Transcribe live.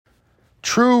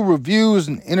True reviews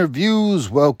and interviews.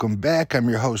 Welcome back. I'm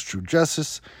your host, True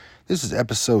Justice. This is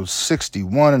episode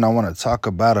 61, and I want to talk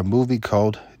about a movie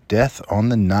called Death on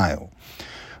the Nile.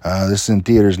 This is in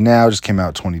theaters now. Just came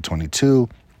out 2022.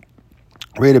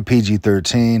 Rated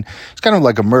PG-13. It's kind of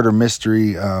like a murder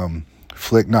mystery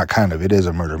flick. Not kind of. It is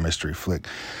a murder mystery flick.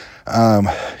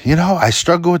 I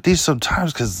struggle with these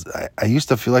sometimes because I used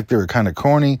to feel like they were kind of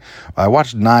corny. I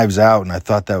watched Knives Out, and I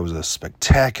thought that was a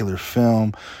spectacular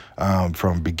film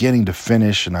from beginning to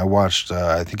finish. And I watched,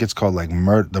 I think it's called like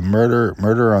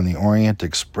Murder on the Orient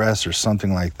Express or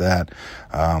something like that.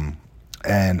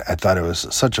 And I thought it was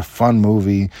such a fun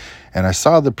movie. And I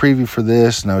saw the preview for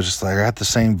this, and I was just like, I got the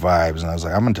same vibes. And I was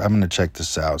like, I'm gonna check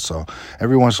this out. So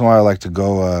every once in a while, I like to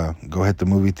go hit the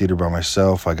movie theater by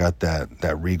myself. I got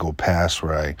that Regal Pass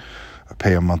where I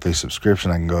pay a monthly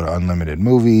subscription. I can go to unlimited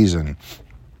movies, and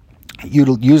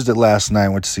used it last night.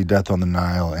 Went to see Death on the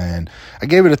Nile, and I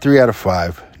gave it a 3 out of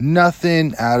 5.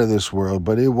 Nothing out of this world,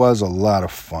 but it was a lot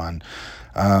of fun.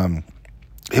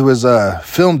 It was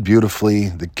filmed beautifully.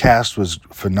 The cast was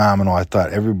phenomenal. I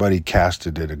thought everybody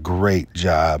casted did a great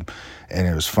job, and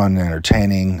it was fun and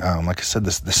entertaining. Like I said,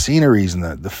 the sceneries and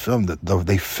the film,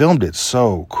 they filmed it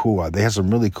so cool. They had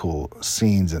some really cool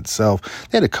scenes itself.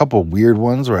 They had a couple weird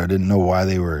ones where I didn't know why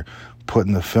they were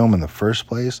putting the film in the first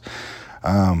place.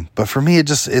 But for me,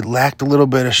 it lacked a little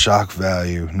bit of shock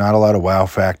value. Not a lot of wow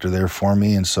factor there for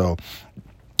me, and so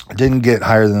it didn't get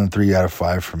higher than 3 out of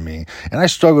 5 for me. And I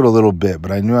struggled a little bit,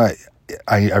 but I knew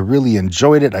I really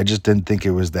enjoyed it. I just didn't think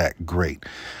it was that great.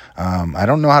 I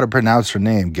don't know how to pronounce her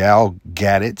name. Gal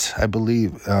Gadot, I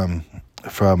believe,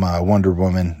 from Wonder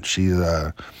Woman. She's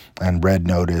and Red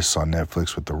Notice on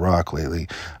Netflix with The Rock lately.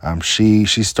 She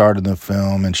started the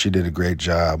film, and she did a great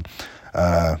job.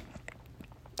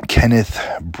 Kenneth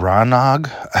Branagh.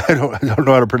 I don't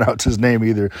know how to pronounce his name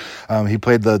either. He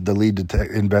played the lead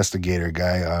investigator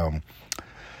guy.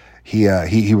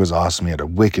 He was awesome. He had a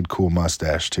wicked cool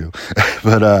mustache too.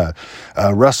 But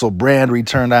Russell Brand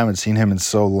returned. I haven't seen him in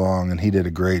so long, and he did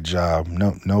a great job.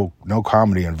 No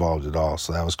comedy involved at all.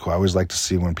 So that was cool. I always like to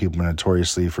see when people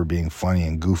notoriously for being funny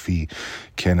and goofy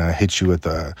can hit you with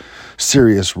a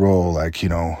serious role, like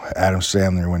Adam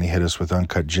Sandler when he hit us with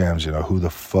Uncut Gems. Who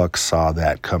the fuck saw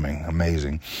that coming?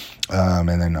 Amazing. And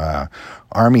then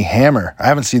Armie Hammer. I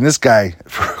haven't seen this guy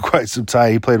for quite some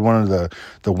time. He played one of the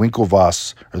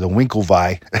Winklevoss or the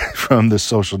Winklevi from The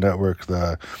Social Network,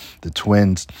 the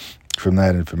twins from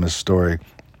that infamous story.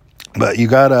 But you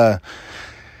got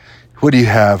what do you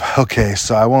have? Okay,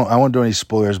 so I won't do any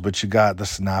spoilers, but you got the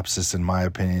synopsis. In my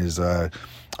opinion, is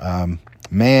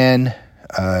man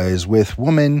is with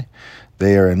woman.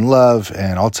 They are in love,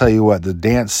 and I'll tell you what, the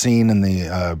dance scene in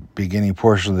the beginning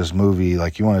portion of this movie,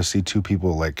 like you want to see two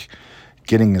people like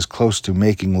getting as close to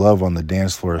making love on the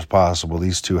dance floor as possible.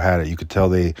 These two had it. You could tell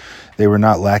they were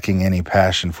not lacking any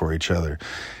passion for each other.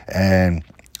 And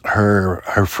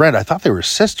her friend, I thought they were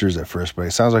sisters at first, but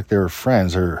it sounds like they were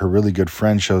friends. Her really good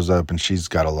friend shows up, and she's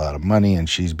got a lot of money, and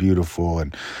she's beautiful,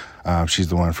 and she's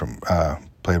the one from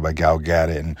played by Gal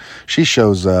Gadot, and she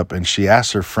shows up, and she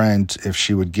asks her friend if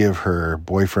she would give her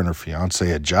boyfriend or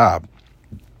fiance a job.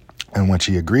 And when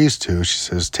she agrees to, she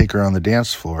says, take her on the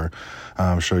dance floor,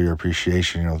 show your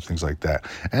appreciation, things like that.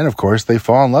 And of course, they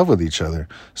fall in love with each other.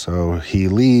 So he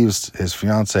leaves his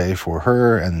fiance for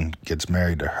her and gets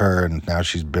married to her, and now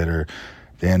she's bitter.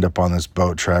 They end up on this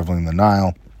boat traveling the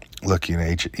Nile, looking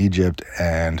at Egypt,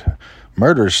 and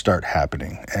murders start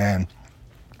happening. And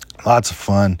lots of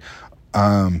fun.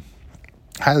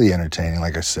 Highly entertaining,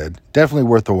 like I said. Definitely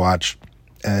worth a watch.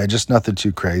 Just nothing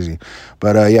too crazy.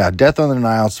 But Death on the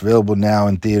Nile. It's available now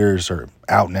in theaters, or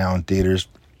out now in theaters.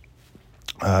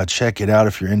 Check it out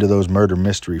if you're into those murder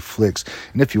mystery flicks.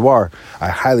 And if you are, I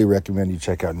highly recommend you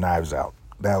check out Knives Out.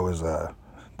 That was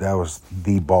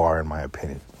the bar, in my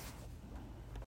opinion.